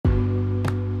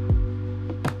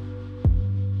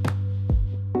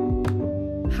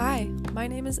My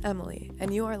name is Emily,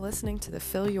 and you are listening to the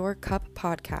Fill Your Cup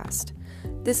podcast.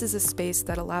 This is a space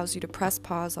that allows you to press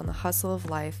pause on the hustle of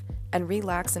life and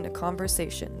relax into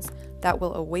conversations that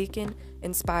will awaken,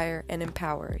 inspire, and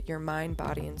empower your mind,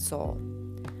 body, and soul.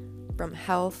 From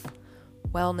health,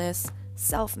 wellness,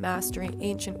 self-mastery,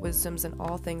 ancient wisdoms, and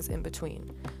all things in between.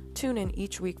 Tune in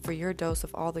each week for your dose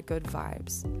of all the good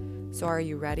vibes. So are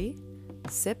you ready?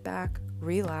 Sit back,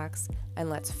 relax, and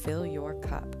let's fill your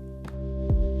cup.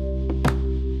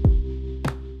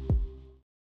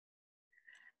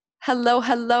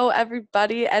 Hello,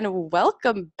 everybody, and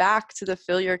welcome back to the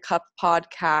Fill Your Cup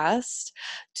podcast.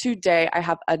 Today, I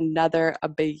have a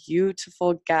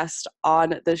beautiful guest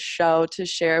on the show to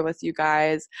share with you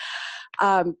guys.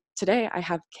 Today, I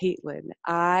have Caitlin.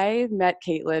 I met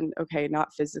Caitlin, not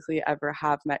physically ever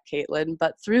have met Caitlin,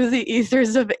 but through the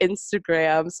ethers of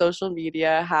Instagram, social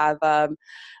media, have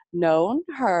known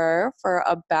her for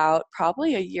about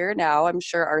probably a year now. I'm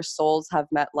sure our souls have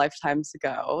met lifetimes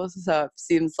ago, so it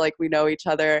seems like we know each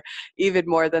other even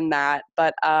more than that.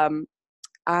 But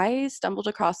I stumbled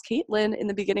across Caitlin in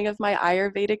the beginning of my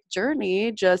Ayurvedic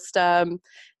journey.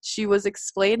 She was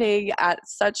explaining at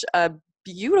such a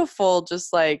beautiful,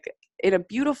 in a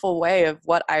beautiful way of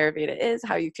what Ayurveda is,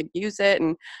 how you can use it.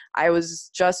 And I was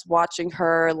just watching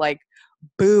her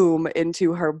boom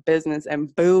into her business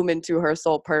and boom into her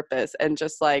soul purpose, and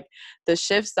just the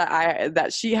shifts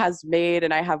that she has made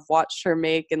and I have watched her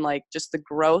make, and just the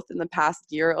growth in the past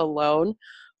year alone.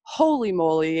 Holy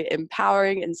moly,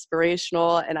 empowering,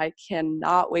 inspirational, and I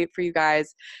cannot wait for you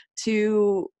guys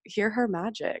to hear her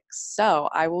magic. So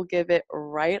I will give it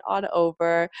right on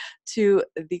over to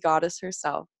the goddess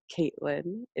herself,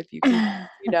 Caitlin. If you can,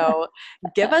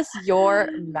 give us your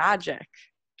magic.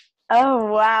 Oh,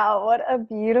 wow. What a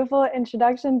beautiful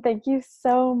introduction. Thank you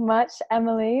so much,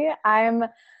 Emily. I'm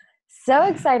so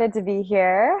excited to be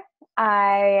here.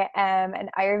 I am an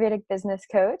Ayurvedic business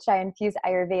coach. I infuse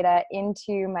Ayurveda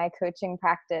into my coaching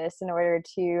practice in order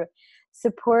to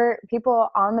support people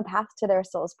on the path to their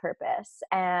soul's purpose.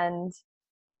 And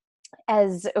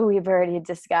as we've already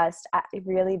discussed, I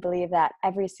really believe that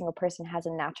every single person has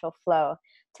a natural flow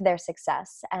to their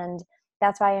success. And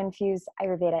that's why I infuse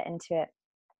Ayurveda into it.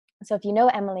 So if you know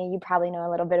Emily, you probably know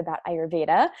a little bit about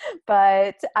Ayurveda,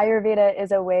 but Ayurveda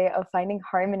is a way of finding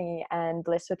harmony and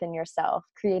bliss within yourself,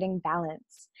 creating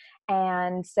balance.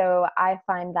 And so I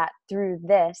find that through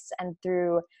this and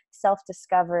through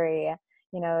self-discovery,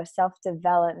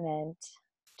 self-development,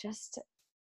 just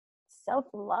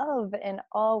self-love in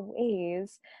all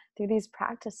ways through these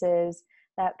practices,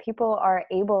 that people are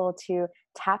able to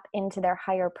tap into their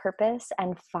higher purpose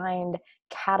and find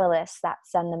catalysts that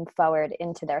send them forward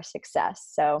into their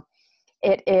success. So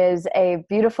it is a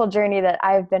beautiful journey that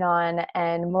I've been on.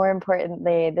 And more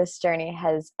importantly, this journey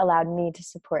has allowed me to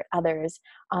support others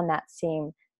on that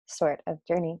same sort of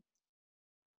journey.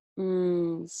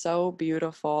 So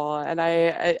beautiful. And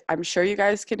I'm sure you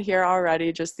guys can hear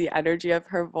already just the energy of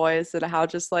her voice and how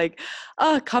just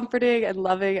comforting and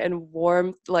loving and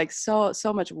warm, so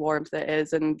much warmth it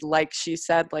is. And like she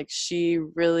said,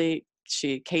 Caitlin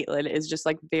is just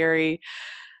very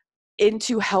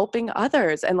into helping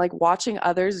others and watching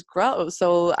others grow.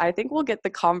 So I think we'll get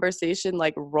the conversation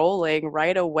rolling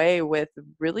right away with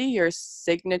really your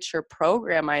signature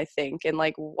program, I think, and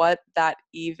what that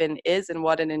even is and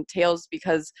what it entails,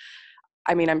 because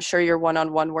I'm sure your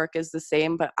one-on-one work is the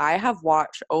same, but I have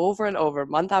watched over and over,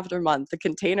 month after month, the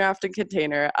container after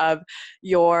container of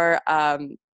your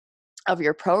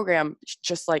program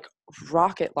just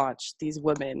rocket launch these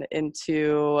women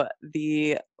into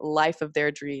the life of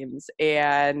their dreams.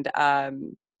 And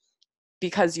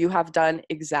because you have done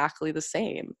exactly the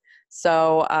same.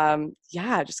 So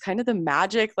just kind of the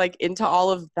magic into all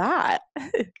of that.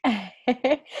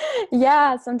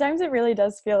 Yeah, sometimes it really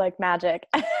does feel like magic.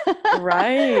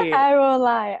 Right. I won't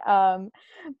lie.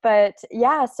 But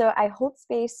yeah, so I hold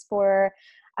space for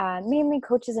mainly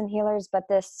coaches and healers, but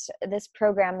this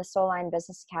program, the Soul Line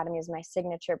Business Academy, is my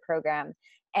signature program.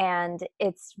 And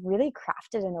it's really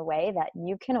crafted in a way that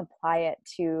you can apply it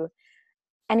to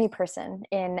any person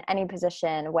in any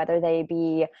position, whether they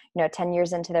be 10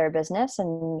 years into their business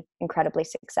and incredibly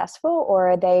successful,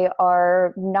 or they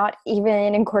are not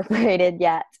even incorporated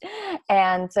yet.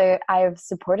 And so I've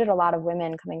supported a lot of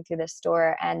women coming through this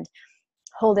door and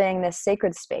holding this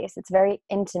sacred space. It's very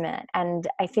intimate, and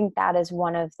I think that is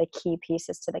one of the key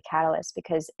pieces to the catalyst,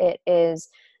 because it is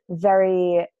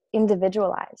very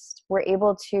individualized. We're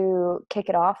able to kick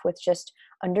it off with just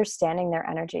understanding their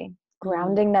energy,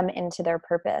 grounding them into their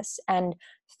purpose. And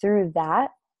through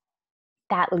that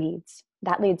leads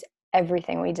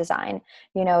everything we design.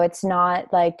 It's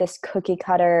not like this cookie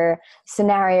cutter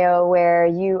scenario where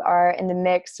you are in the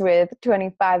mix with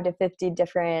 25 to 50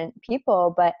 different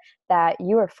people, but that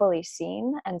you are fully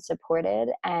seen and supported.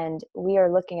 And we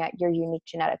are looking at your unique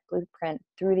genetic blueprint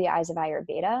through the eyes of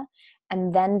Ayurveda,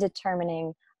 and then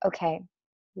determining, okay,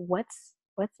 what's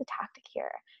the tactic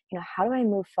here? How do I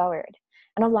move forward?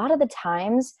 And a lot of the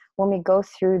times when we go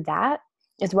through that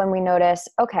is when we notice,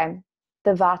 okay,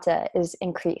 the vata is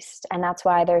increased, and that's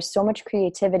why there's so much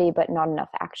creativity but not enough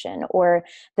action. Or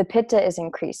the pitta is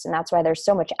increased, and that's why there's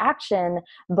so much action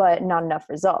but not enough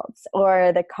results.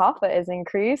 Or the kapha is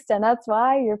increased, and that's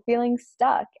why you're feeling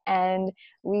stuck. And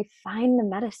we find the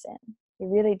medicine. We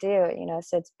really do,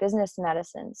 so it's business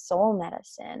medicine, soul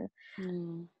medicine,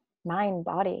 mind,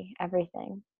 body,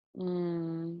 everything.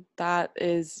 That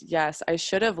is, yes. I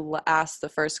should have asked the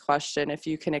first question if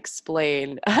you can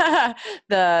explain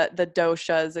the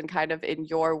doshas and kind of in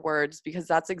your words, because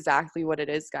that's exactly what it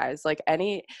is, guys. Like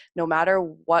no matter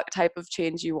what type of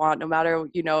change you want, no matter,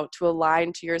 to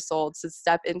align to your soul, to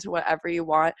step into whatever you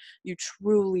want, you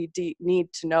truly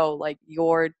need to know like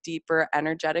your deeper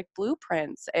energetic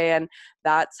blueprints. And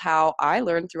that's how I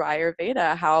learned through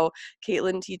Ayurveda, how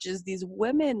Caitlin teaches these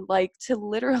women like to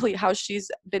literally how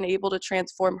she's been able to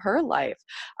transform her life.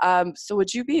 So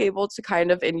would you be able to kind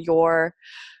of in your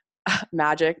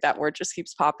magic, that word just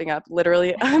keeps popping up,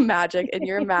 literally magic, in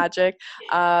your magic,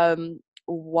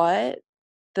 what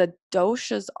the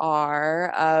doshas are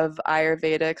of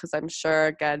Ayurveda, because I'm sure,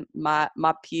 again, my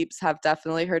peeps have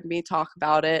definitely heard me talk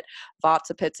about it,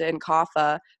 Vata, Pitta, and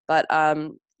Kapha, but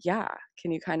yeah,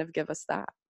 can you kind of give us that?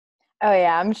 Oh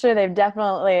yeah, I'm sure they've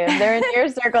definitely, if they're in your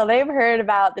circle, they've heard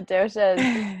about the doshas.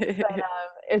 But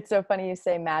it's so funny you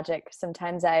say magic.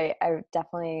 Sometimes I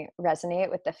definitely resonate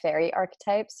with the fairy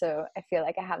archetype. So I feel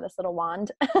like I have this little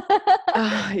wand.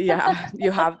 Yeah,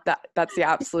 you have that. That's the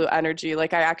absolute energy.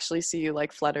 Like I actually see you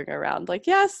like fluttering around. Like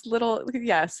yes,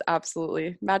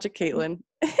 absolutely, magic, Caitlin.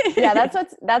 Yeah, that's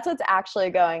what's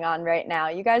actually going on right now.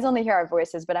 You guys only hear our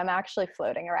voices, but I'm actually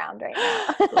floating around right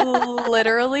now.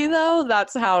 Literally though,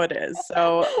 that's how it is.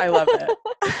 So I love it.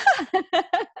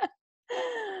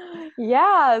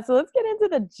 Yeah, so let's get into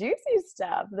the juicy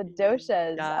stuff, the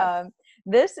doshas. Yes.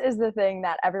 This is the thing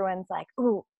that everyone's like,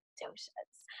 ooh, doshas,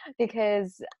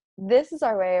 because this is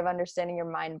our way of understanding your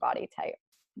mind body type.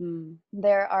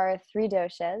 There are 3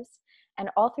 doshas, and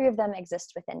all 3 of them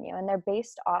exist within you, and they're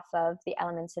based off of the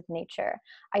elements of nature.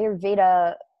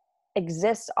 Ayurveda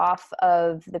exists off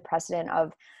of the precedent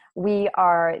of we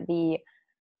are the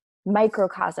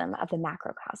microcosm of the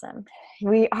macrocosm.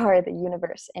 We are the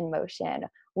universe in motion.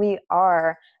 We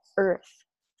are earth,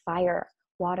 fire,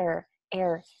 water,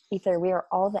 air, ether. We are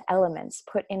all the elements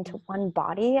put into one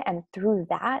body, and through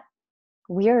that,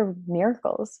 we are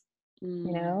miracles,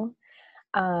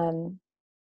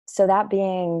 So that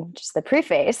being just the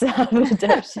preface of the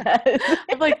doshas.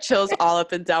 I'm like chills all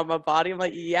up and down my body. I'm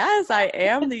like, yes, I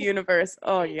am the universe.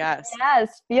 Oh, yes.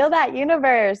 Yes, feel that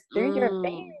universe through your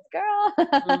veins, girl.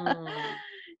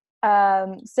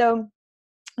 So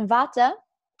Vata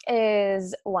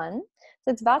is 1.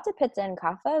 So it's Vata, Pitta, and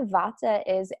Kapha. Vata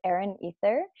is air and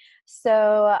ether.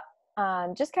 So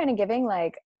just kind of giving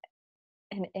like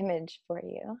an image for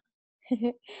you.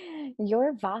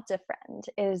 Your Vata friend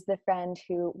is the friend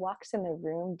who walks in the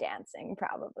room dancing,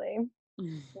 probably.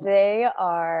 They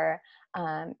are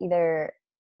either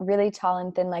really tall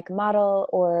and thin like a model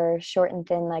or short and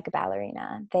thin like a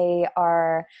ballerina.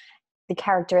 The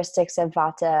characteristics of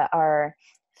Vata are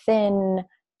thin,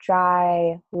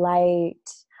 dry, light.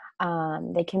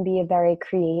 They can be a very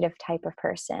creative type of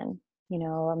person,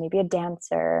 maybe a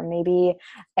dancer, maybe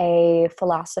a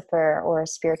philosopher or a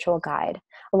spiritual guide.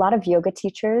 A lot of yoga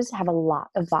teachers have a lot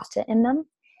of Vata in them.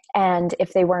 And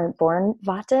if they weren't born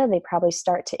Vata, they probably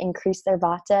start to increase their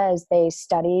Vata as they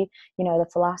study, the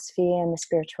philosophy and the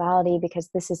spirituality, because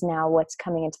this is now what's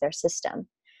coming into their system,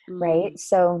 right?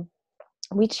 So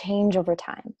we change over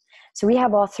time. So we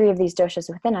have all 3 of these doshas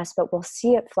within us, but we'll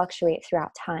see it fluctuate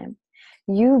throughout time.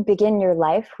 You begin your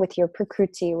life with your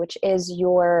Prakruti, which is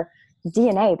your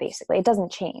DNA, basically. It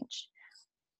doesn't change.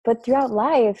 But throughout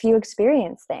life, you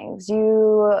experience things.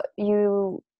 You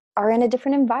are in a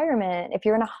different environment. If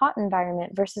you're in a hot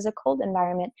environment versus a cold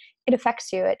environment, it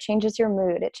affects you. It changes your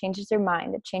mood. It changes your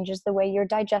mind. It changes the way your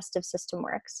digestive system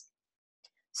works.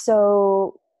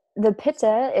 So the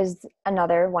Pitta is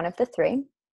another one of the 3.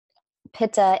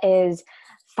 Pitta is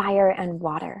fire and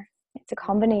water. It's a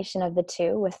combination of the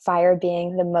 2, with fire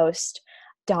being the most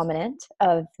dominant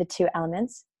of the 2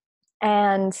 elements.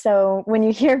 And so when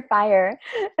you hear fire,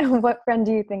 what friend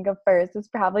do you think of first? It's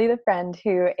probably the friend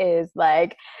who is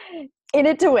like in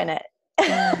it to win it.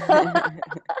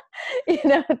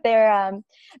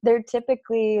 They're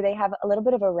typically, they have a little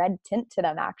bit of a red tint to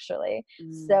them, actually.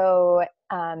 Mm. So,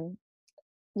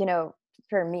 you know,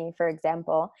 for me, for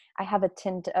example, I have a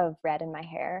tint of red in my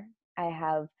hair. I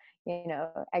have,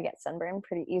 I get sunburned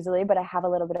pretty easily, but I have a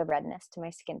little bit of redness to my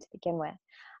skin to begin with.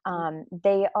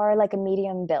 They are like a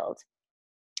medium build.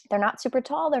 They're not super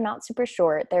tall. They're not super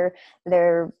short. They're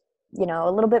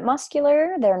a little bit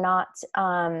muscular. They're not,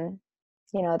 they're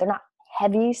not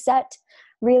heavy set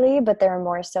really, but they're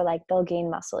more so like they'll gain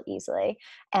muscle easily,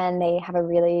 and they have a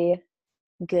really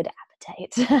good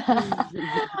appetite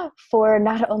for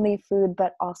not only food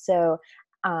but also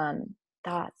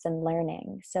thoughts and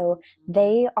learning. So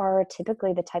they are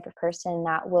typically the type of person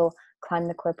that will climb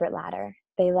the corporate ladder.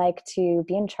 They like to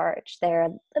be in charge. They're a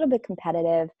little bit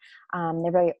competitive.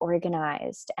 They're very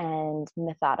organized and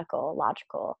methodical,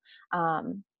 logical.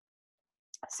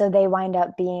 So they wind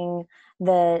up being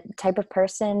the type of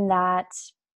person that,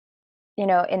 in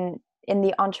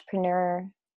the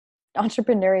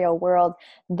entrepreneurial world,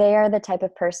 they are the type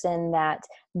of person that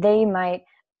they might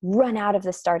run out of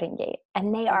the starting gate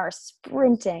and they are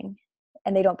sprinting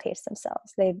and they don't pace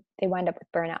themselves. They wind up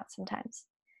with burnout sometimes.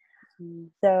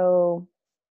 So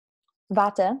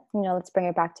Vata, let's bring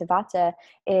it back to Vata,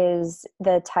 is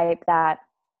the type that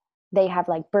they have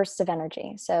like bursts of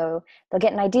energy. So they'll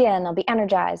get an idea and they'll be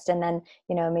energized, and then,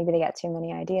 maybe they get too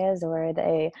many ideas, or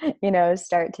they,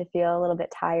 start to feel a little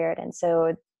bit tired. And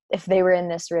so if they were in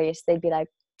this race, they'd be like,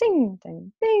 ding,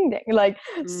 ding, ding, ding, like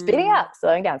speeding up,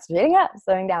 slowing down, speeding up,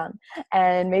 slowing down,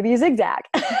 and maybe zigzag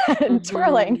and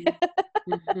twirling,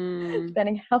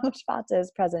 depending how much Vata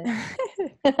is present.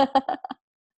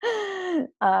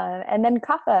 And then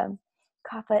Kapha.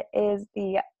 Kapha is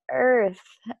the earth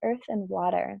and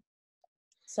water.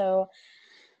 So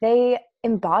they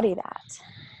embody that.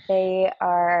 They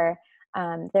are,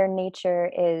 their nature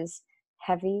is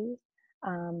heavy,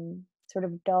 sort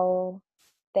of dull.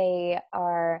 They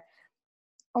are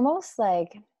almost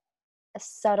like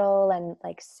subtle and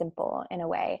like simple in a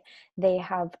way. They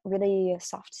have really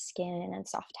soft skin and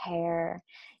soft hair.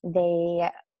 They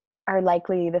are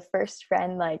likely the first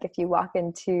friend, like if you walk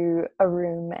into a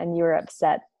room and you're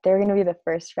upset, they're going to be the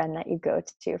first friend that you go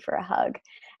to for a hug.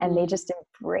 And they just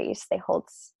embrace, they hold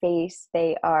space,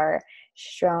 they are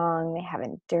strong, they have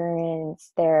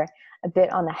endurance, they're a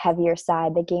bit on the heavier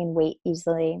side, they gain weight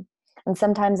easily. And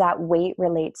sometimes that weight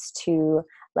relates to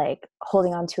like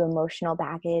holding on to emotional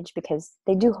baggage, because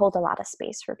they do hold a lot of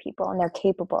space for people and they're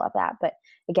capable of that. But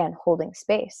again, holding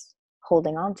space,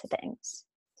 holding on to things.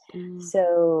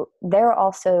 So they're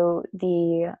also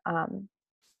the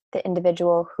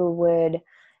individual who would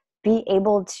be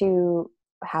able to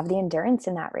have the endurance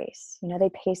in that race. They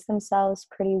pace themselves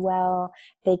pretty well.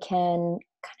 They can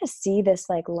kind of see this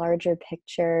like larger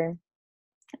picture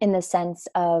in the sense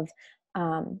of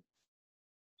like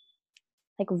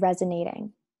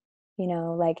resonating,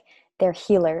 like they're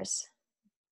healers.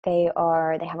 They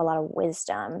have a lot of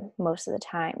wisdom most of the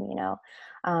time,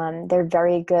 they're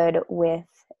very good with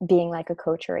being like a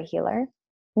coach or a healer.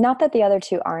 Not that the other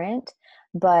two aren't,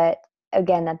 but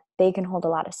again, that they can hold a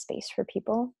lot of space for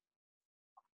people.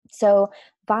 So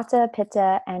Vata,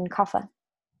 Pitta, and Kapha,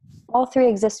 all three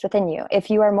exist within you.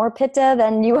 If you are more Pitta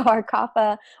than you are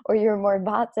Kapha, or you're more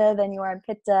Vata than you are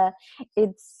Pitta,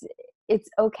 it's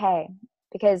okay.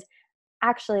 Because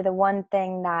actually the one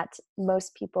thing that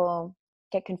most people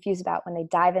get confused about when they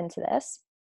dive into this,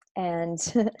 and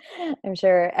I'm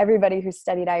sure everybody who's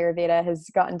studied Ayurveda has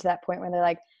gotten to that point where they're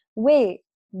like, wait,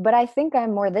 but I think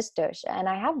I'm more this dosha and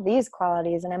I have these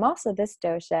qualities and I'm also this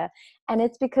dosha. And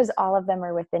it's because all of them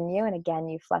are within you. And again,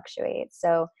 you fluctuate.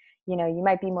 So, you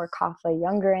might be more Kapha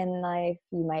younger in life.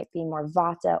 You might be more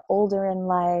Vata older in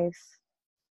life.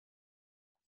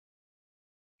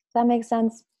 Does that make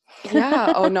sense?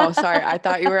 Yeah. Oh no, sorry. I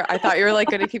thought you were like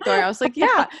going to keep going. I was like,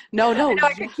 yeah, no.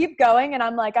 I could keep going, and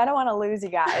I'm like, I don't want to lose you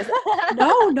guys.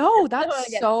 No,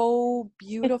 that's so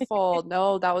beautiful.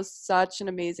 No, that was such an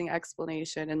amazing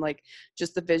explanation, and like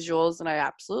just the visuals. And I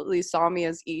absolutely saw me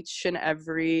as each and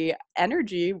every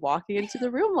energy walking into the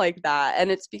room like that.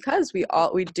 And it's because we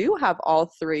do have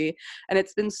all three. And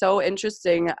it's been so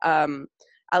interesting.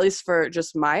 At least for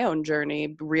just my own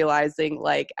journey, realizing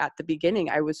like at the beginning,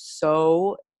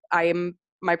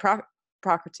 my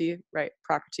Prakriti, right?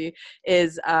 Prakriti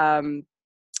is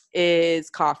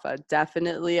Kapha.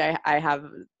 Definitely. I have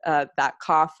that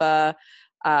Kapha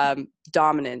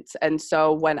dominant. And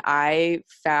so when I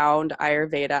found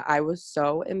Ayurveda, I was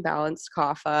so imbalanced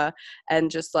kapha and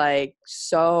just like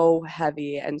so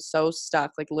heavy and so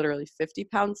stuck, like literally 50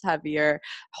 pounds heavier,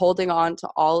 holding on to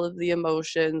all of the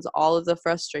emotions, all of the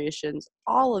frustrations,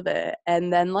 all of it.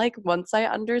 And then like once I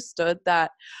understood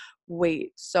that,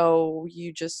 wait, so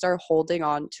you just start holding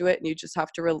on to it and you just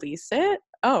have to release it?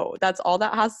 Oh, that's all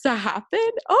that has to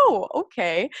happen? Oh,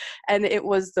 okay. And it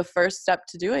was the first step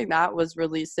to doing that was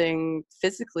releasing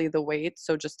physically the weight.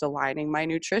 So just aligning my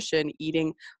nutrition,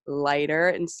 eating lighter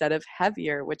instead of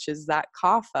heavier, which is that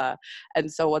kapha.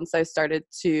 And so once I started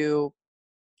to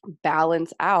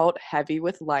balance out heavy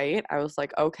with light, I was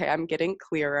like, okay, I'm getting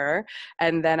clearer.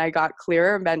 And then I got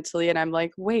clearer mentally and I'm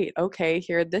like, wait, okay,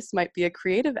 here, this might be a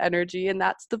creative energy and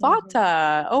that's the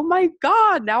vata. Oh my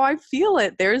God, now I feel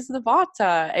it. There's the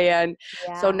vata. And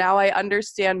so now I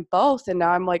understand both. And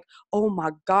now I'm like, oh my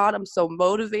God, I'm so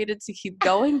motivated to keep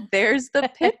going. There's the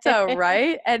pitta,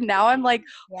 right? And now I'm like,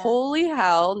 holy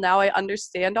hell, now I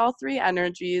understand all three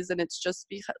energies. And it's just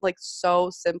like so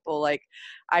simple. Like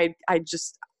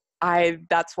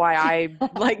that's why I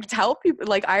like tell people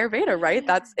like Ayurveda, right?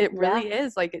 It really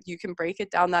is like you can break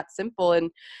it down that simple. And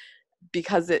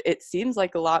because it seems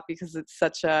like a lot because it's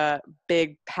such a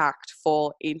big, packed,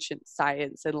 full ancient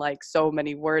science and like so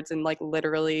many words and like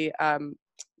literally,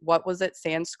 what was it?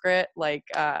 Sanskrit, like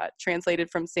translated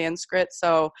from Sanskrit.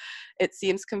 So it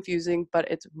seems confusing, but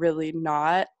it's really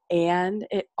not. And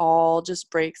it all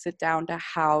just breaks it down to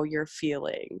how you're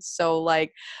feeling. So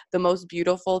like the most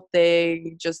beautiful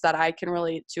thing just that I can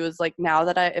relate to is like now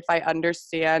that if I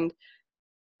understand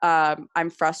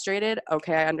I'm frustrated.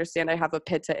 Okay, I understand I have a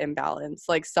pitta imbalance.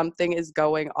 Like something is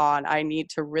going on. I need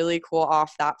to really cool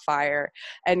off that fire.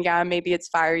 And yeah, maybe it's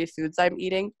fiery foods I'm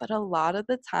eating, but a lot of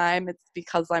the time it's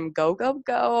because I'm go, go,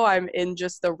 go. I'm in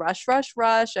just the rush, rush,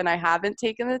 rush. And I haven't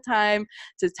taken the time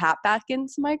to tap back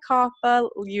into my kapha,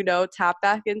 tap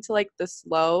back into like the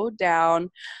slow down.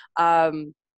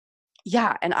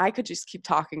 Yeah, and I could just keep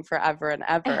talking forever and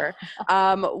ever.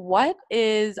 I want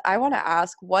to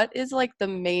ask, what is like the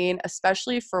main,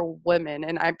 especially for women,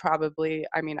 and I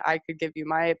could give you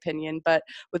my opinion, but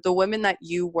with the women that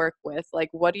you work with, like,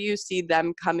 what do you see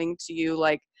them coming to you?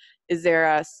 Like, is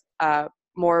there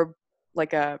more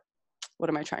like what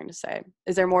am I trying to say?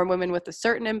 Is there more women with a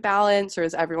certain imbalance or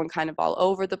is everyone kind of all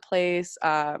over the place?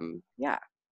 Yeah.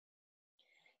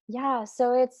 Yeah,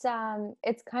 so it's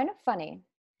kind of funny.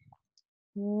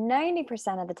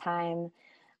 90% of the time,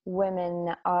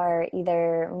 women are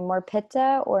either more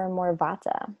pitta or more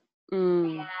vata.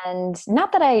 And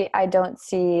not that I don't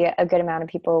see a good amount of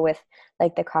people with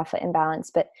like the kapha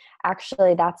imbalance, but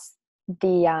actually that's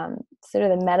the sort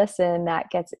of the medicine that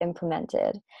gets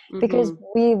implemented because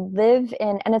we live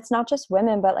in, and it's not just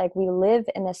women, but like we live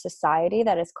in a society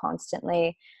that is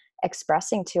constantly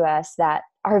expressing to us that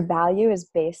our value is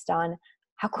based on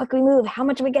how quick we move, how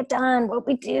much we get done, what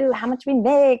we do, how much we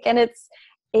make. And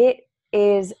it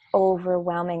is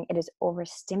overwhelming. It is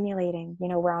overstimulating.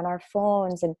 We're on our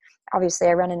phones, and obviously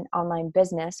I run an online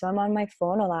business, so I'm on my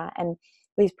phone a lot. And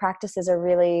these practices are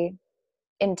really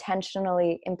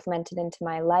intentionally implemented into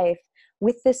my life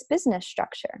with this business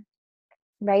structure,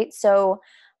 right? So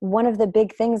one of the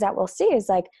big things that we'll see is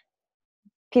like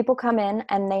people come in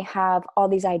and they have all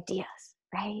these ideas,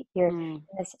 right? You're in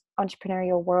this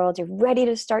entrepreneurial world, you're ready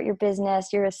to start your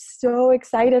business, you're so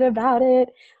excited about it.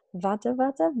 Vata,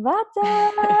 vata,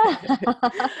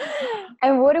 vata.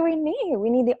 And what do we need? We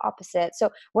need the opposite. So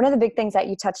one of the big things that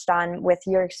you touched on with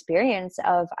your experience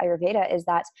of Ayurveda is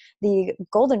that the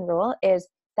golden rule is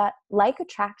that like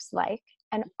attracts like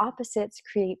and opposites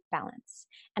create balance.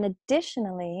 And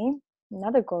additionally,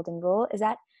 another golden rule is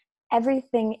that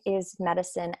everything is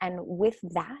medicine. And with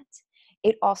that,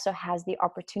 it also has the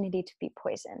opportunity to be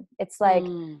poison. It's like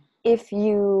if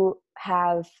you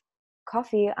have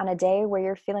coffee on a day where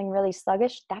you're feeling really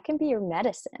sluggish, that can be your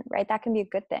medicine, right? That can be a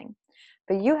good thing.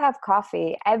 But you have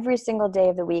coffee every single day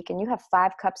of the week and you have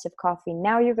 5 cups of coffee.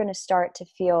 Now you're going to start to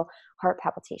feel heart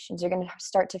palpitations. You're going to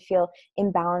start to feel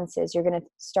imbalances. You're going to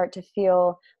start to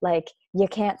feel like you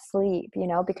can't sleep,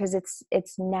 because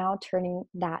it's now turning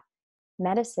that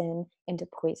medicine into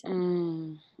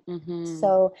poison.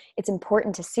 So it's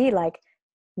important to see like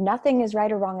nothing is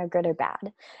right or wrong or good or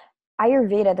bad.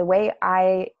 Ayurveda, the way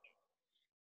I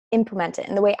implement it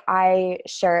and the way I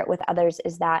share it with others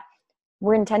is that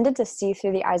we're intended to see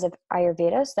through the eyes of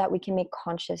Ayurveda so that we can make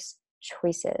conscious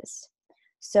choices.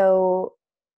 So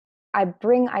I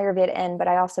bring Ayurveda in, but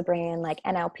I also bring in like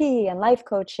NLP and life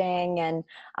coaching and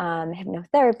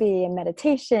hypnotherapy and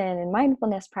meditation and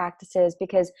mindfulness practices,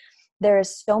 because there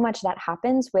is so much that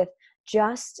happens with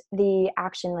just the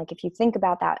action, like if you think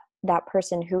about that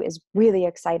person who is really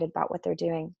excited about what they're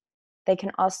doing, they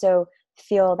can also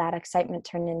feel that excitement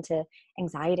turn into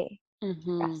anxiety,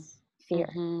 stress, fear.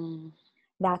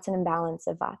 That's an imbalance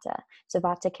of vata. So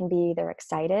vata can be either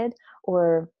excited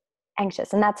or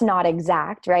anxious. And that's not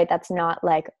exact, right? That's not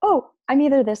like, oh, I'm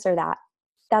either this or that.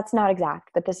 That's not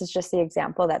exact, but this is just the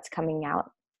example that's coming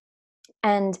out.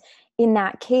 And in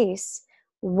that case,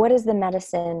 what is the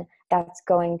medicine that's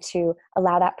going to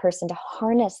allow that person to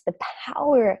harness the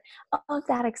power of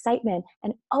that excitement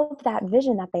and of that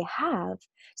vision that they have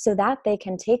so that they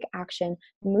can take action,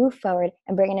 move forward,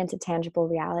 and bring it into tangible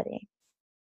reality?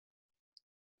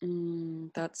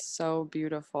 That's so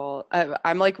beautiful.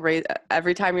 I'm like,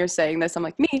 every time you're saying this, I'm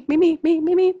like, me.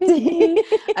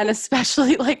 And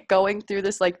especially like going through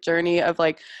this like journey of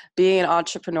like being an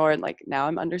entrepreneur, and like now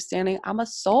I'm understanding I'm a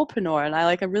soulpreneur, and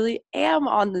I really am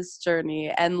on this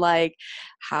journey, and like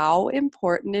how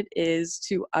important it is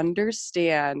to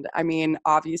understand. I mean,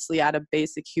 obviously at a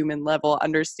basic human level,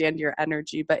 understand your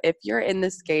energy, but if you're in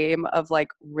this game of like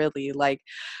really like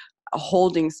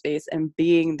holding space and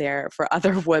being there for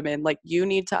other women, like you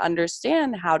need to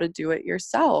understand how to do it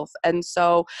yourself. And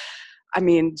so, I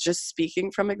mean, just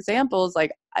speaking from examples,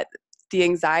 like the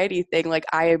anxiety thing, like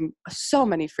I am so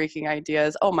many freaking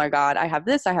ideas. Oh my God, I have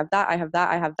this, I have that, I have that,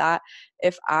 I have that.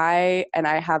 And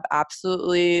I have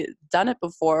absolutely done it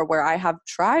before where I have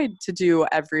tried to do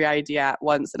every idea at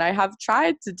once, and I have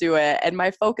tried to do it, and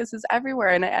my focus is everywhere,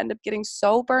 and I end up getting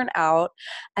so burnt out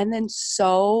and then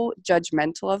so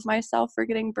judgmental of myself for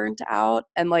getting burnt out.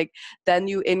 And like, then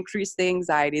you increase the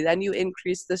anxiety, then you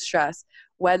increase the stress,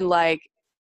 when like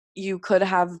you could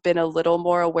have been a little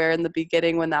more aware in the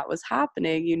beginning when that was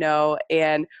happening,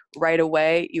 and right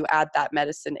away you add that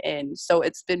medicine in. So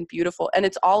it's been beautiful, and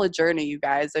it's all a journey, you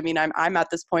guys. I mean, I'm at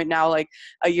this point now, like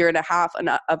a year and a half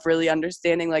of really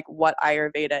understanding like what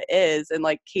Ayurveda is. And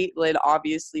like Caitlin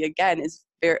obviously again is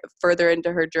very further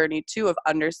into her journey too of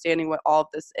understanding what all of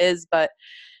this is. But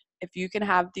if you can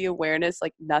have the awareness,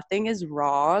 like nothing is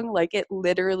wrong, like it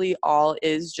literally all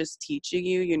is just teaching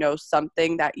you,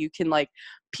 something that you can like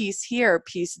piece here,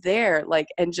 piece there, like,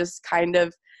 and just kind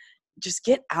of just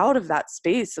get out of that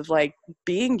space of like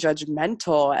being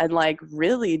judgmental and like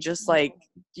really just like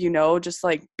just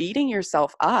like beating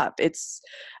yourself up.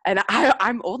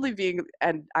 I'm only being,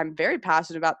 and I'm very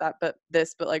passionate about that, but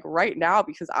like right now,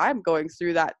 because I'm going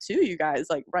through that too, you guys,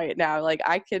 like right now, like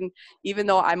I can, even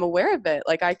though I'm aware of it,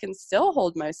 like I can still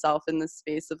hold myself in the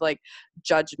space of like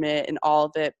judgment and all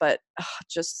of it. But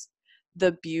just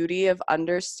the beauty of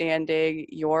understanding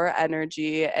your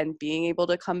energy and being able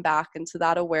to come back into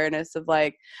that awareness of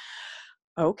like,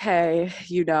 okay,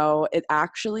 it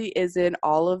actually isn't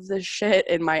all of the shit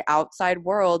in my outside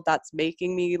world that's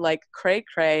making me like cray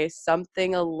cray.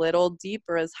 Something a little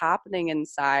deeper is happening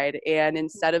inside. And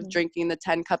instead of drinking the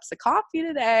 10 cups of coffee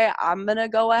today, I'm going to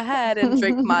go ahead and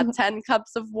drink my 10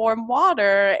 cups of warm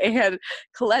water and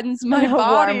cleanse my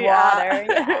body. Warm water,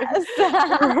 yes.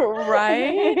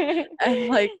 Right? And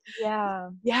like,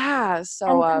 yeah.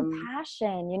 So, And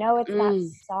compassion, it's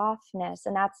that softness,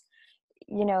 and that's,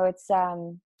 it's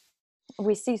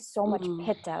we see so much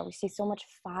pitta, we see so much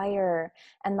fire,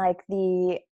 and like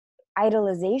the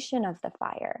idolization of the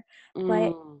fire.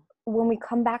 But when we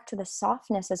come back to the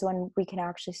softness is when we can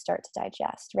actually start to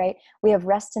digest, right? We have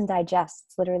rest and digest.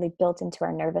 It's literally built into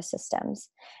our nervous systems.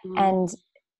 And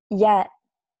yet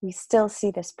we still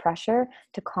see this pressure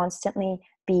to constantly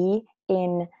be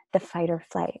in the fight or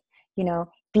flight,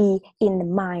 be in the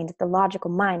mind, the logical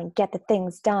mind, and get the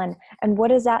things done. And what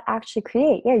does that actually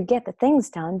create? Yeah, you get the things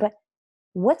done, but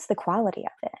what's the quality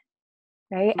of it,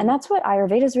 right? And that's what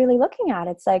Ayurveda is really looking at.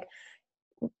 It's like,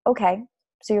 okay,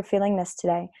 so you're feeling this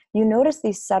today. You notice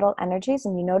these subtle energies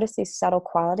and you notice these subtle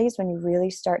qualities when you really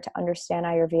start to understand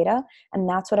Ayurveda. And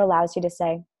that's what allows you to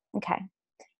say, okay,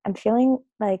 I'm feeling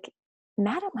like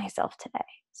mad at myself today.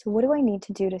 So what do I need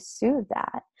to do to soothe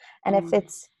that? And if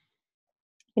it's,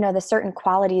 the certain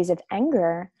qualities of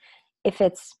anger, if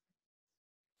it's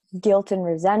guilt and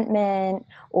resentment,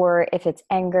 or if it's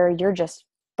anger, you're just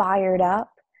fired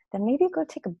up, then maybe go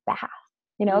take a bath.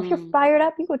 If you're fired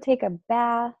up, you go take a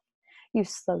bath, you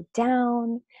slow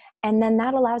down, and then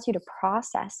that allows you to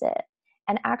process it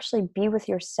and actually be with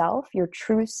yourself, your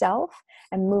true self,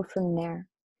 and move from there.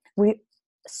 We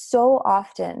so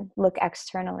often look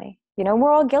externally.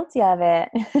 We're all guilty of it.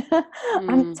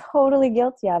 I'm totally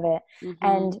guilty of it.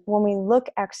 And when we look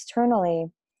externally,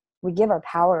 we give our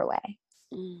power away.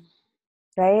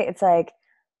 Right? It's like,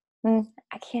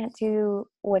 I can't do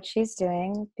what she's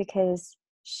doing because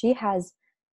she has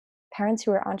parents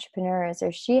who are entrepreneurs,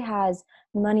 or she has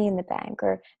money in the bank,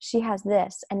 or she has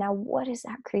this. And now what is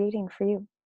that creating for you?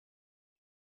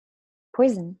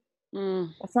 Poison.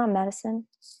 That's not medicine.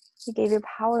 You gave your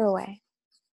power away.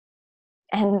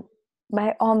 And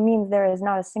by all means, there is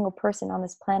not a single person on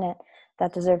this planet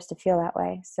that deserves to feel that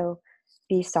way. So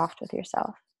be soft with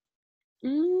yourself.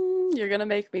 You're gonna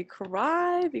make me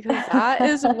cry, because that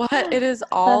is what it is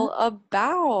all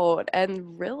about.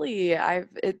 And really,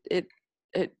 it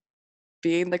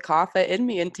being the Kapha in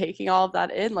me and taking all of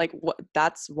that in, like,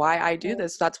 that's why I do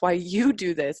this. That's why you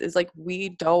do this, is like, we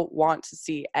don't want to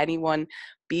see anyone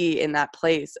be in that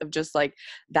place of just like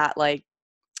that, like,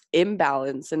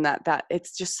 imbalance, and that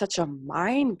it's just such a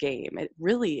mind game. It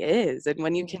really is. And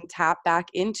when you can tap back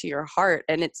into your heart,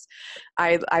 and it's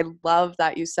I love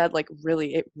that you said, like,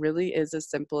 really, it really is as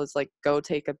simple as like, go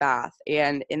take a bath.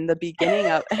 And in the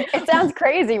beginning of it sounds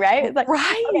crazy, right? It's like,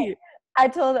 right. Okay. I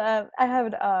told I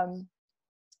had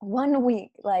 1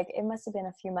 week, like it must have been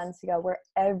a few months ago, where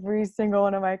every single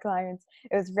one of my clients,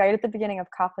 it was right at the beginning of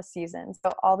Kapha season.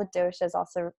 So all the doshas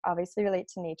also obviously relate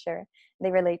to nature. They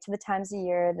relate to the times of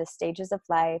year, the stages of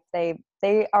life.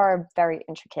 They are very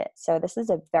intricate. So this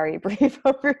is a very brief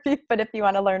overview, but if you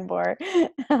want to learn more,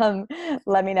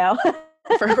 let me know.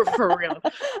 for real.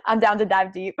 I'm down to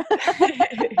dive deep.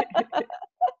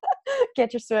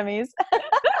 Get your swimmies.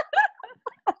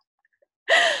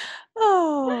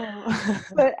 Oh.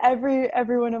 But every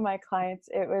one of my clients,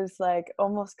 it was like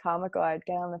almost comical. I'd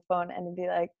get on the phone and it'd be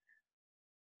like,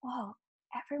 whoa,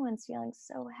 everyone's feeling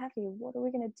so heavy. What are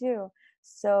we going to do?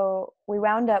 So we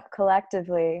wound up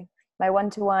collectively, my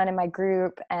one-to-one and my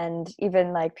group, and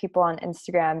even like people on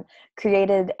Instagram,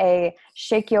 created a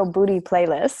Shake Your Booty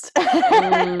playlist.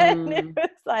 And it was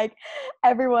like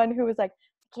everyone who was like,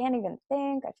 I can't even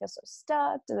think, I feel so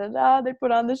stuck, da, da, da. They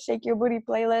put on the Shake Your Booty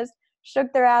playlist,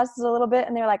 shook their asses a little bit,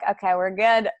 and they're like, okay, we're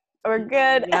good. We're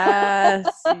good.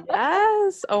 Yes.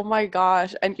 Yes. Oh my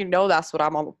gosh. And that's what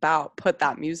I'm all about. Put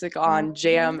that music on,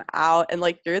 jam out. And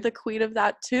like, you're the queen of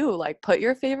that too. Like, put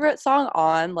your favorite song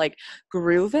on, like,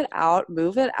 groove it out,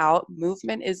 move it out.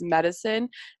 Movement is medicine.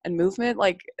 And movement,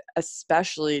 like,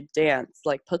 especially dance,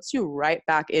 like, puts you right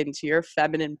back into your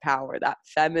feminine power, that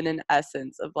feminine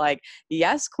essence of like,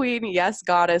 yes, queen, yes,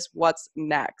 goddess, what's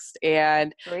next?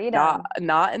 And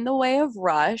not in the way of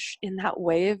rush, in that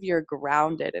way of you're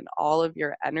grounded in all of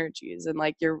your energies, and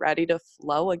like, you're ready to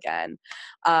flow again.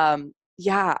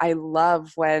 Yeah, I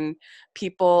love when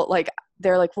people, like,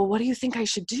 they're like, well, what do you think I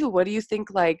should do? What do you think?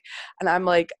 Like, and I'm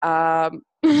like,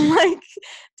 like,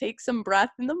 take some breath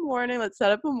in the morning. Let's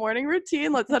set up a morning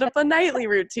routine. Let's set up a nightly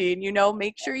routine,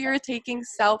 make sure you're taking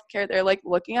self-care. They're like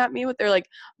looking at me with their like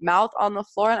mouth on the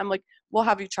floor. And I'm like, well,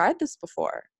 have you tried this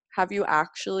before? Have you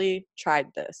actually tried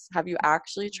this? Have you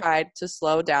actually tried to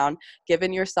slow down,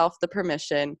 given yourself the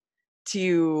permission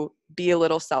to be a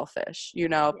little selfish,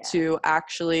 to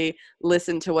actually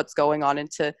listen to what's going on and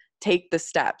to take the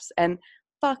steps? And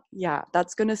fuck yeah,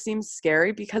 that's going to seem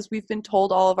scary, because we've been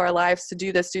told all of our lives to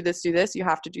do this, do this, do this. You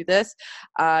have to do this.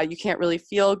 You can't really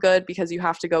feel good because you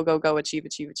have to go, go, go, achieve,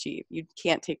 achieve, achieve. You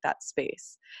can't take that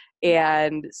space.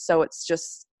 And so it's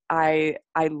just, I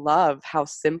love how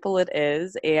simple it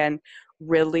is. And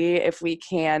really, if we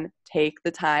can take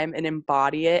the time and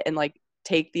embody it, and like,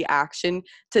 take the action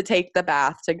to take the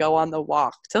bath, to go on the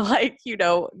walk, to like,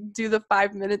 do the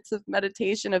 5 minutes of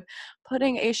meditation, of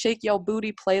putting a Shake Your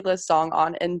Booty playlist song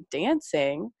on and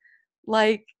dancing,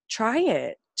 like, try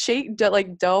it.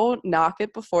 Don't knock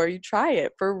it before you try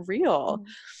it, for real.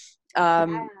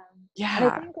 Yeah. Yeah. And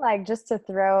I think, like, just to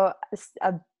throw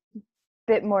a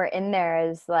bit more in there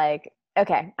is like,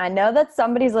 okay, I know that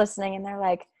somebody's listening and they're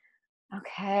like,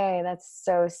 okay, that's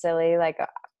so silly. Like,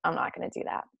 I'm not going to do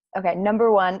that. Okay,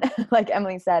 number one, like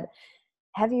Emily said,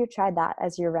 have you tried that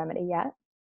as your remedy yet?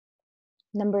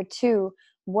 Number two,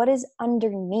 what is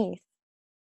underneath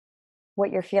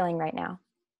what you're feeling right now?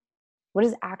 What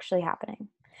is actually happening,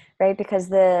 right? Because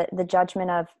the judgment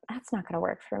of, that's not going to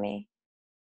work for me,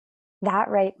 that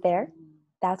right there,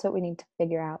 that's what we need to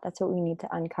figure out. That's what we need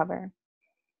to uncover.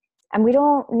 And we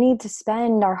don't need to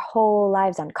spend our whole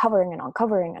lives uncovering and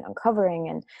uncovering and uncovering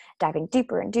and diving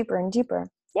deeper and deeper and deeper.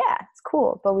 Yeah, it's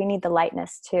cool, but we need the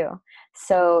lightness too.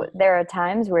 So there are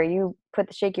times where you put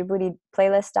the Shake Your Booty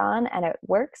playlist on and it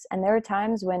works. And there are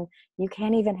times when you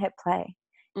can't even hit play.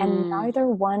 And neither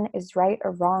one is right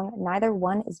or wrong. Neither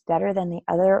one is better than the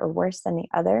other or worse than the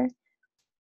other.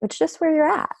 It's just where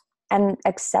you're at. And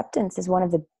acceptance is one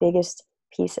of the biggest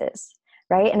pieces,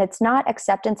 right? And it's not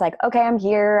acceptance like, okay, I'm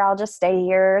here, I'll just stay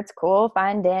here, it's cool,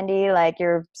 fine, dandy, like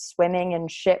you're swimming in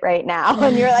shit right now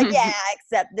and you're like, yeah, I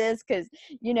accept this because,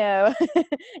 you know,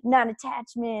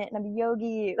 non-attachment and I'm a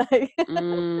yogi, like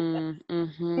beautiful,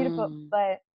 Mm-hmm.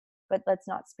 but let's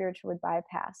not spiritually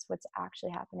bypass what's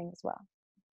actually happening as well.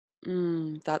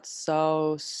 That's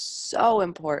so, so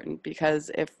important, because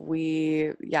if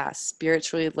we,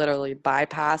 spiritually, literally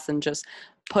bypass and just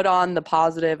put on the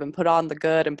positive and put on the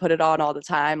good and put it on all the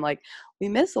time, like we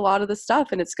miss a lot of the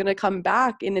stuff, and it's going to come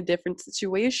back in a different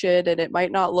situation, and it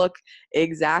might not look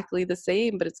exactly the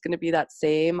same, but it's going to be that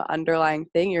same underlying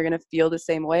thing. You're going to feel the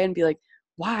same way and be like,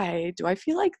 why do I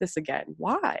feel like this again?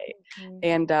 Why? Mm-hmm.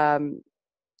 And,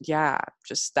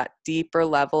 just that deeper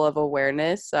level of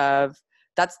awareness of,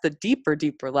 that's the deeper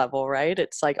level, right?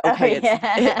 It's like, Oh okay,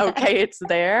 yeah. okay, it's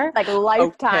there. Like Okay.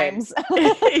 lifetimes.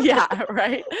 Yeah,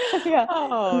 right. Yeah.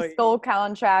 Some Oh, soul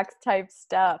contracts type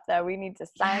stuff that we need to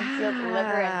sign, seal,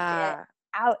 deliver, and get yeah.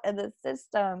 out of the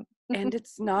system. And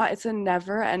it's a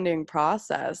never ending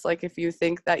process. Like, if you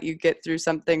think that you get through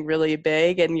something really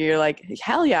big and you're like,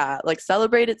 hell yeah, like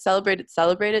celebrate it, celebrate it,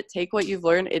 celebrate it, take what you've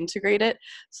learned, integrate it,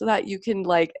 so that you can,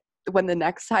 like, when the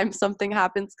next time something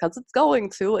happens, because it's going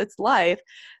to, it's life,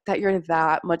 that you're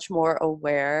that much more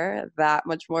aware, that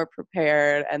much more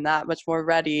prepared, and that much more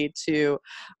ready to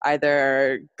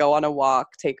either go on a walk,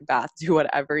 take a bath, do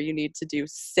whatever you need to do,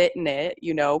 sit in it,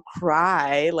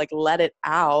 cry, like let it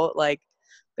out, like.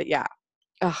 But yeah,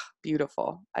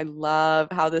 beautiful. I love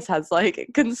how this has, like,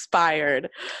 conspired.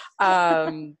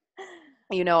 Um,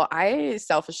 I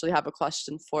selfishly have a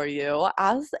question for you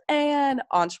as an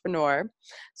entrepreneur,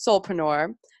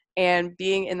 soulpreneur, and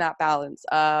being in that balance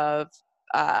of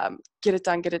get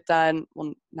it done.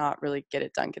 Well, not really get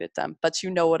it done, but you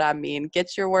know what I mean.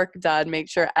 Get your work done, make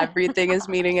sure everything is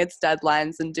meeting its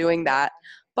deadlines and doing that.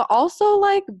 But also,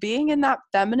 like, being in that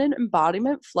feminine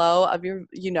embodiment flow of your,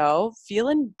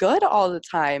 feeling good all the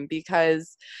time,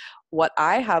 because what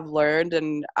I have learned,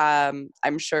 and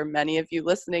I'm sure many of you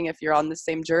listening, if you're on the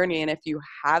same journey and if you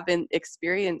haven't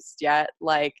experienced yet,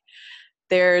 like,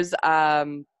 there's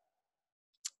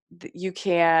you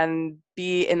can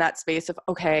be in that space of,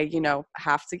 okay,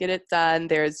 have to get it done.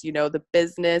 There's, the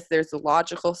business, there's the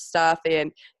logical stuff,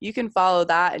 and you can follow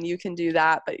that and you can do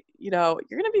that, but you're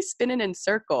going to be spinning in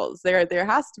circles. There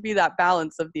has to be that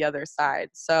balance of the other side.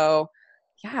 So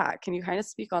yeah, can you kind of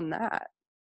speak on that?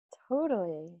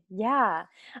 Totally. Yeah.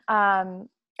 And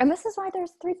this is why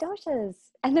there's three doshas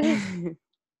and there's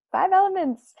five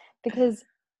elements, because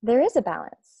there is a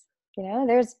balance.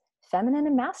 There's feminine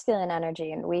and masculine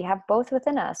energy, and we have both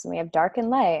within us, and we have dark and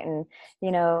light, and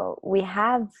we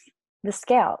have the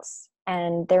scales,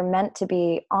 and they're meant to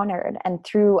be honored. And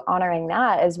through honoring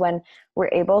that is when we're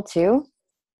able to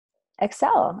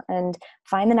excel and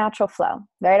find the natural flow,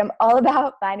 right? I'm all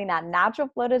about finding that natural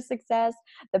flow to success,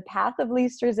 the path of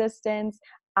least resistance.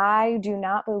 I do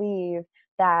not believe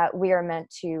that we are meant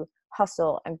to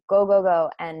hustle and go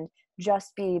and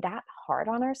just be that hard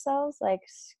on ourselves. Like,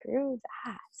 screw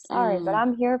that. Sorry, but Mm,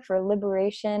 I'm here for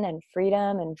liberation and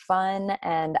freedom and fun.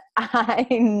 And I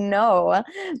know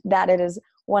that it is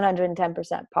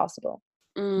 110% possible.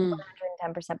 mm,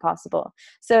 110% possible.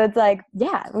 So it's like,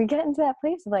 yeah, we get into that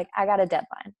place of like, I got a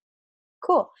deadline.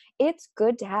 Cool. It's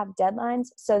good to have deadlines.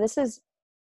 So this is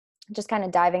just kind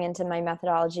of diving into my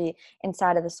methodology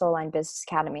inside of the Soul Line Business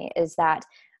Academy, is that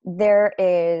there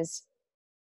is,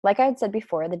 like I had said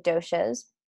before, the doshas,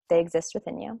 they exist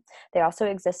within you. They also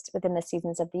exist within the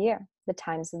seasons of the year, the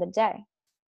times of the day,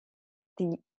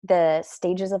 the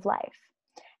stages of life.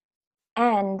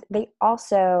 And they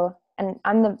also, and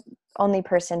I'm the only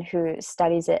person who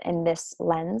studies it in this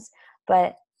lens,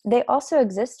 but they also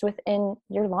exist within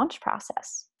your launch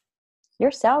process,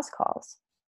 your sales calls,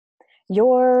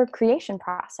 your creation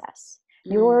process.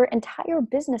 mm, Your entire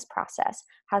business process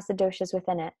has the doshas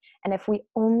within it. And if we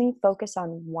only focus on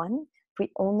one, if we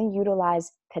only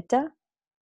utilize pitta,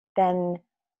 then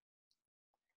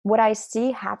what I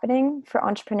see happening for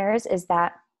entrepreneurs is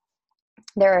that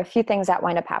there are a few things that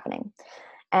wind up happening.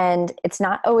 And it's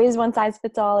not always one size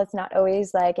fits all. It's not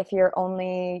always like, if you're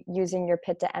only using your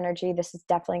pitta energy, this is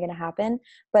definitely going to happen.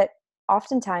 But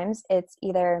oftentimes it's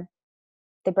either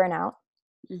they burn out,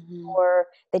 mm-hmm, or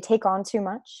they take on too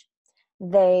much.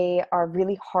 They are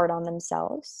really hard on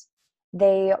themselves.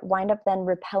 They wind up then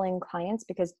repelling clients,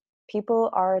 because people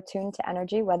are attuned to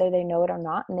energy, whether they know it or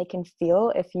not. And they can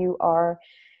feel if you are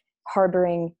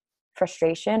harboring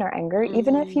frustration or anger,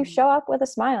 even if you show up with a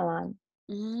smile on.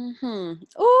 mm-hmm.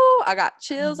 Oh, I got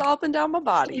chills all up and down my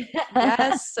body.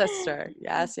 Yes, sister.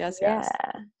 Yes, yes, Yeah.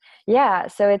 yes. Yeah.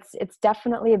 So it's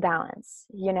definitely a balance,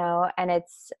 and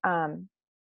it's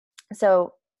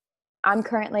So I'm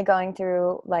currently going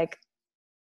through like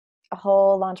a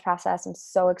whole launch process. I'm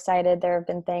so excited. There have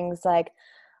been things like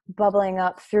bubbling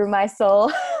up through my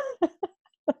soul.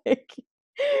 Like,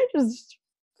 just,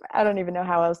 I don't even know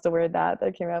how else to word that.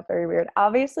 That came out very weird.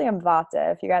 Obviously, I'm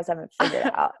Vata, if you guys haven't figured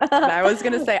it out. And I was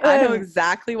going to say, I know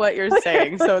exactly what you're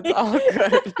saying, so it's all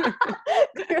good.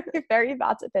 Clearly very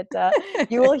Vata Pitta.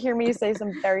 You will hear me say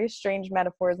some very strange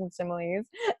metaphors and similes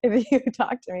if you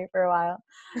talk to me for a while.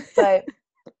 But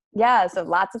yeah, so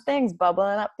lots of things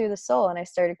bubbling up through the soul. And I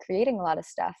started creating a lot of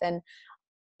stuff. And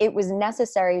it was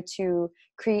necessary to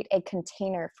create a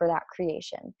container for that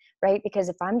creation, right? Because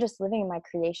if I'm just living in my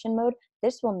creation mode,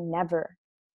 this will never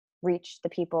reach the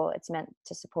people it's meant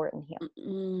to support and heal.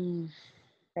 Mm-mm.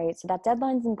 Right? So that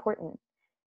deadline's important,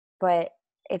 but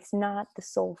it's not the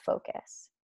sole focus,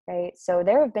 right? So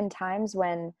there have been times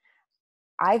when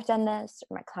I've done this,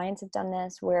 or my clients have done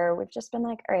this, where we've just been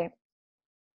like, all right,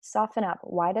 soften up.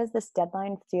 Why does this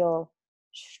deadline feel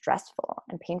stressful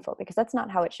and painful? Because that's not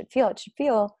how it should feel. It should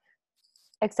feel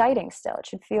exciting still. It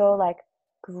should feel like,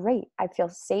 great, I feel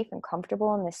safe and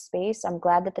comfortable in this space. I'm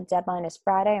glad that the deadline is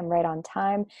Friday. I'm right on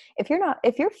time. If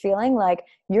you're feeling like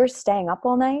you're staying up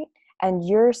all night and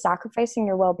you're sacrificing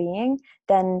your well-being,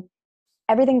 then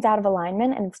everything's out of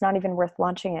alignment and it's not even worth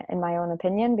launching it, in my own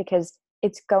opinion, because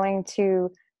it's going to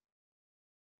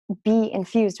be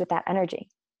infused with that energy.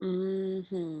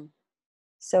 Mm-hmm.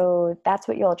 So that's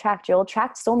what you'll attract. You'll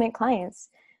attract soulmate clients,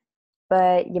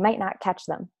 but you might not catch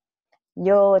them.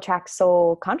 You'll attract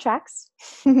soul contracts,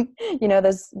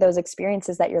 those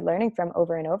experiences that you're learning from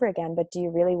over and over again. But do you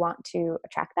really want to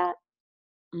attract that?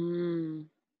 Mm.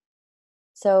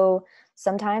 So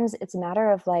sometimes it's a matter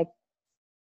of like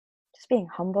just being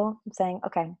humble and saying,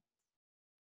 okay,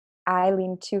 I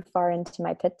leaned too far into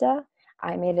my pitta.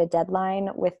 I made a deadline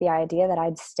with the idea that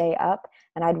I'd stay up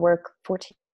and I'd work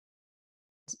 14.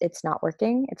 It's not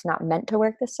working. It's not meant to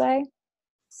work this way.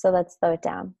 So let's slow it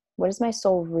down. What does my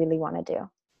soul really want to do?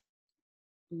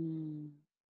 Mm.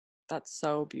 That's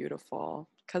so beautiful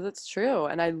because it's true.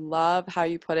 And I love how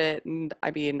you put it. And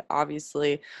I mean,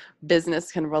 obviously,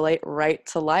 business can relate right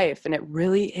to life. And it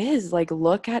really is like,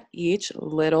 look at each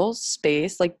little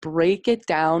space, like, break it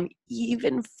down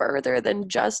even further than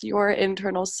just your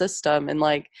internal system. And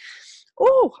like,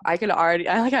 oh, I can already,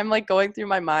 I'm like going through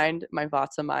my mind, my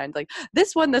Vata mind, like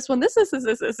this one, this is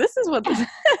what this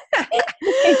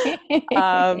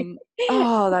um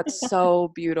oh, that's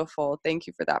so beautiful. Thank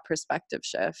you for that perspective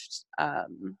shift.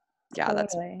 Yeah,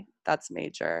 Totally. that's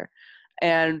major.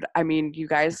 And I mean, you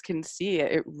guys can see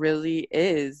it, it really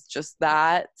is just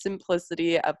that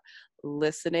simplicity of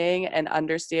listening and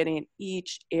understanding in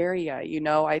each area.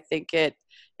 I think it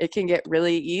can get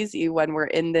really easy when we're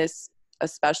in this,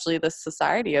 especially the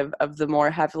society of the more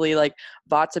heavily like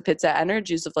Vata Pitta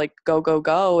energies of like go go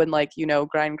go and like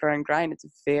grind grind grind. It's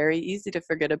very easy to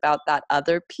forget about that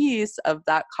other piece of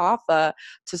that kapha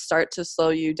to start to slow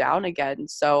you down again.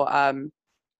 So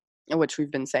which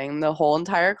we've been saying the whole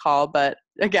entire call, but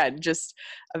again, just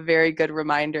a very good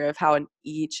reminder of how in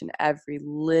each and every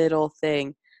little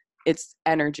thing, it's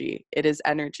energy. It is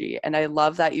energy. And I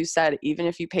love that you said, even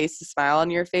if you paste a smile on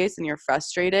your face and you're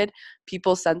frustrated,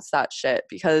 people sense that shit.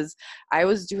 Because I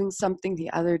was doing something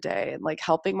the other day and like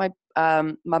helping my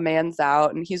man's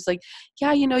out, and he's like,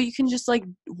 yeah, you can just like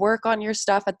work on your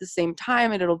stuff at the same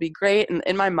time and it'll be great. And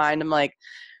in my mind, I'm like,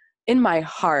 in my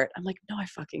heart, I'm like, no, I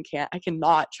fucking can't. I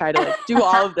cannot try to like do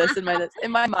all of this in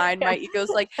my mind. My ego's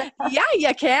like, yeah,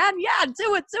 you can. Yeah,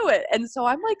 do it. And so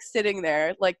I'm like sitting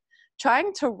there, like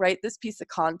trying to write this piece of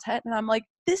content. And I'm like,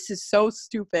 this is so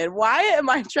stupid. Why am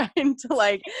I trying to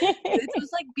like, it's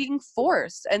just like being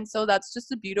forced. And so that's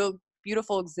just a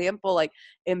beautiful example. Like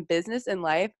in business and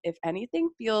life, if anything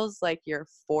feels like you're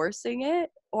forcing it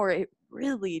or it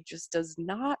really just does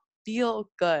not feel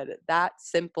good, that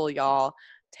simple, y'all.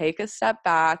 Take a step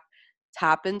back,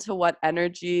 tap into what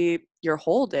energy you're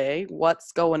holding,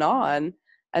 what's going on,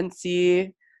 and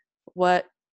see what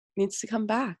needs to come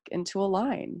back into a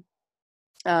line.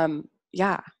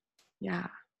 Yeah.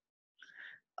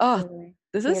 Oh, Totally.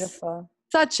 this is Beautiful.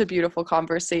 such a beautiful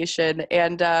conversation.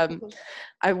 And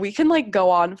we can like go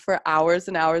on for hours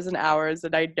and hours and hours,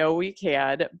 and I know we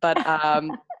can, but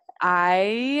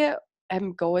I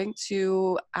am going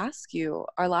to ask you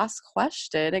our last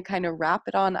question and kind of wrap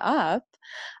it on up.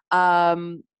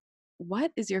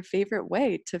 What is your favorite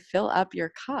way to fill up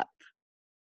your cup?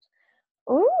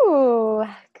 Ooh,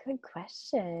 good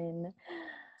question.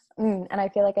 And I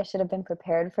feel like I should have been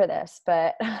prepared for this,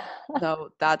 but No,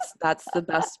 that's the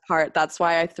best part. That's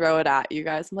why I throw it at you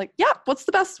guys. I'm like, yeah, what's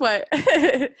the best way?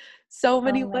 So oh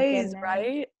many my ways, goodness.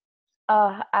 right?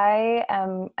 Oh, I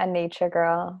am a nature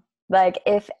girl. Like,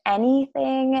 if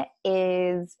anything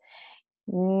is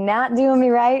not doing me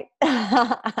right,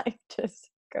 I just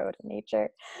go to nature.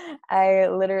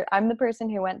 I'm the person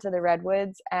who went to the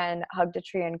redwoods and hugged a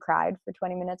tree and cried for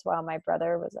 20 minutes while my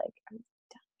brother was like, "Are you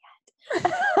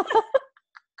done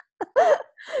yet?"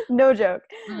 No joke.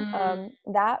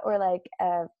 That or like,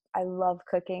 I love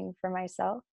cooking for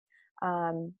myself,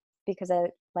 because I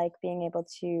like being able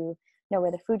to know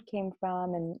where the food came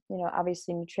from. And,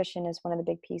 obviously nutrition is one of the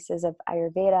big pieces of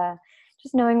Ayurveda.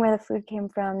 Just knowing where the food came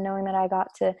from, knowing that I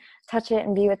got to touch it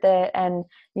and be with it and,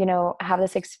 have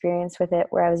this experience with it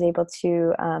where I was able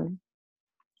to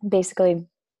basically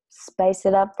spice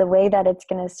it up the way that it's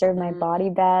going to serve my body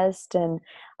best and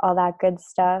all that good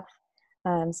stuff.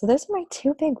 So those are my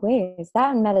two big ways,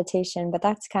 that and meditation, but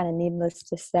that's kind of needless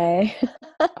to say.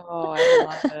 Oh, I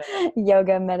love it.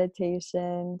 Yoga,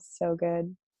 meditation, so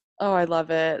good. Oh, I love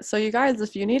it. So you guys,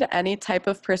 if you need any type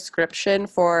of prescription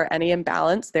for any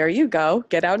imbalance, there you go.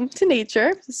 Get out into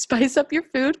nature, spice up your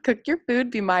food, cook your food,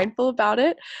 be mindful about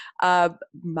it.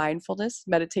 Mindfulness,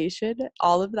 meditation,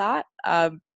 all of that.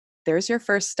 There's your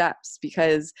first steps,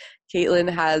 because Caitlin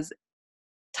has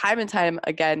time and time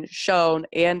again shown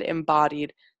and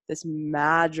embodied this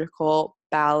magical,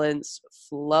 balanced,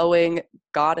 flowing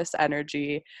goddess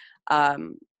energy.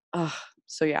 Oh,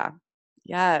 so yeah.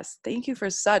 Yes. Thank you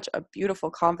for such a beautiful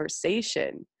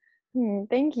conversation.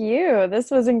 Thank you.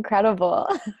 This was incredible.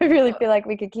 I really feel like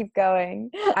we could keep going.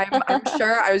 I'm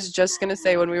sure, I was just gonna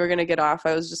say when we were gonna get off,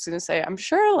 I was just gonna say I'm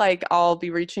sure like I'll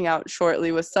be reaching out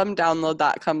shortly with some download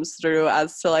that comes through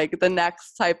as to like the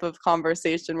next type of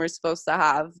conversation we're supposed to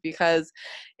have, because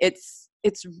it's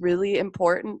really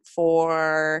important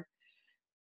for,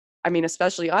 I mean,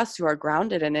 especially us who are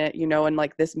grounded in it, and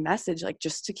like this message, like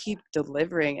just to keep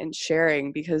delivering and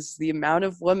sharing, because the amount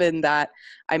of women that,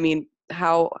 I mean,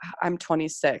 how I'm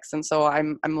 26. And so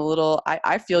I'm a little,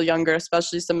 I feel younger,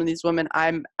 especially some of these women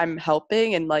I'm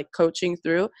helping and like coaching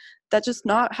through that just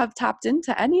not have tapped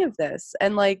into any of this.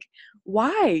 And like,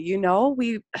 why,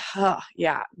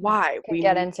 why Could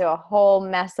get into a whole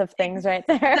mess of things right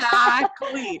there.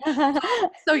 Exactly.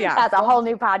 So yeah. That's a whole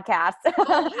new podcast.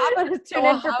 Tune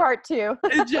in for have, part 2.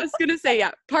 just gonna say,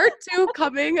 yeah, part 2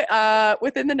 coming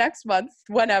within the next month,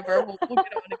 whenever we'll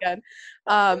get on again.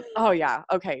 Oh yeah,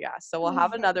 okay, yeah, so we'll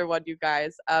have another one, you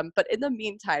guys. But in the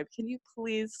meantime, can you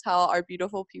please tell our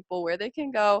beautiful people where they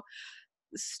can go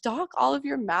stalk all of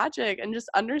your magic and just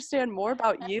understand more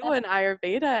about you and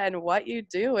Ayurveda and what you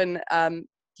do, and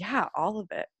yeah, all of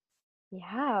it.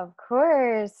 Yeah, of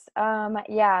course.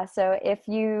 Yeah, so if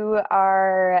you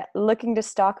are looking to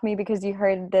stalk me because you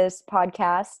heard this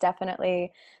podcast,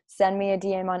 definitely send me a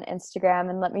DM on Instagram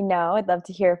and let me know. I'd love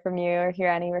to hear from you or hear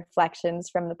any reflections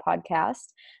from the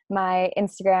podcast. My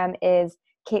Instagram is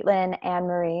Caitlin Anne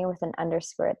Marie with an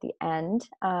underscore at the end.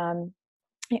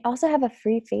 I also have a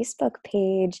free Facebook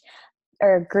page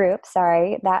or group,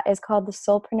 sorry, that is called the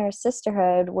Soulpreneur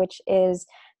Sisterhood, which is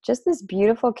just this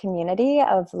beautiful community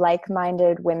of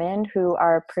like-minded women who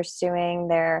are pursuing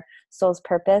their soul's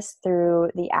purpose through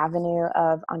the avenue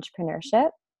of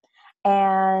entrepreneurship.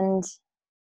 And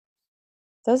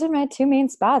those are my two main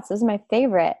spots. Those are my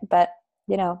favorite. But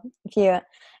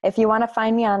if you want to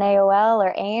find me on AOL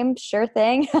or AIM, sure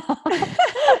thing.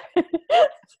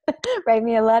 Write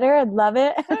me a letter. I'd love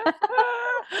it.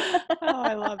 Oh,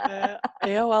 I love it.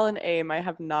 AOL and AIM. I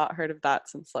have not heard of that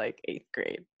since like 8th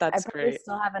grade. That's I probably great.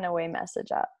 still have an away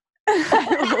message up.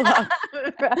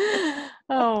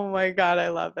 Oh my God, I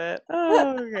love it.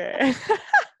 Oh, okay.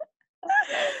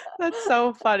 That's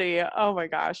so funny. Oh my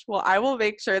gosh. Well, I will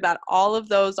make sure that all of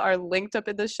those are linked up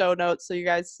in the show notes so you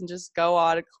guys can just go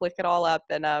on and click it all up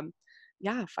and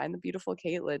yeah, find the beautiful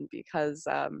Caitlin, because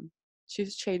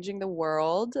she's changing the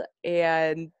world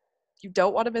and you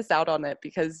don't want to miss out on it,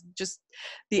 because just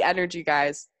the energy,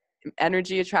 guys.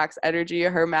 Energy attracts energy.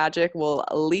 Her magic will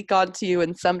leak onto you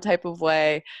in some type of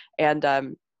way. And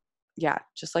yeah,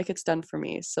 just like it's done for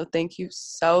me. So thank you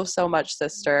so, so much,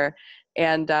 sister.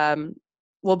 And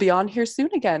we'll be on here soon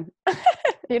again.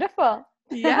 Beautiful.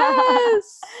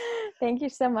 Yes. Thank you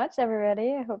so much,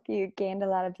 everybody. I hope you gained a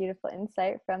lot of beautiful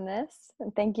insight from this.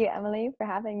 And thank you, Emily, for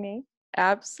having me.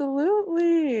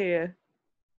 Absolutely.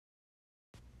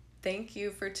 Thank you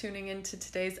for tuning into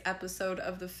today's episode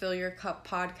of the Fill Your Cup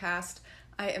podcast.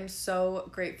 I am so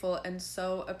grateful and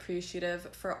so appreciative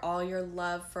for all your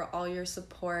love, for all your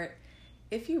support.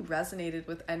 If you resonated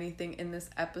with anything in this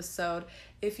episode,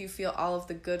 if you feel all of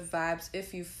the good vibes,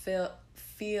 if you feel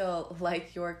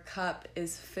like your cup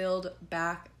is filled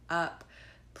back up,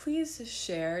 please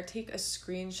share, take a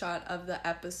screenshot of the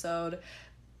episode,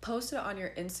 post it on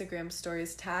your Instagram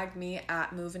stories. Tag me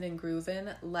at Movin' and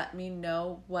Groovin'. Let me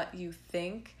know what you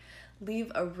think.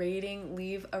 Leave a rating,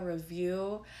 leave a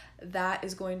review. That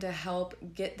is going to help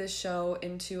get the show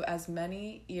into as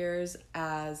many ears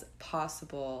as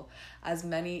possible, as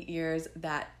many ears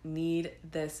that need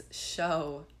this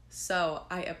show. So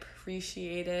I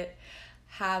appreciate it.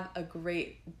 Have a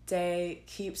great day.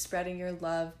 Keep spreading your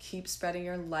love, keep spreading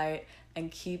your light,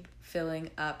 and keep filling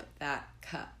up that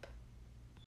cup.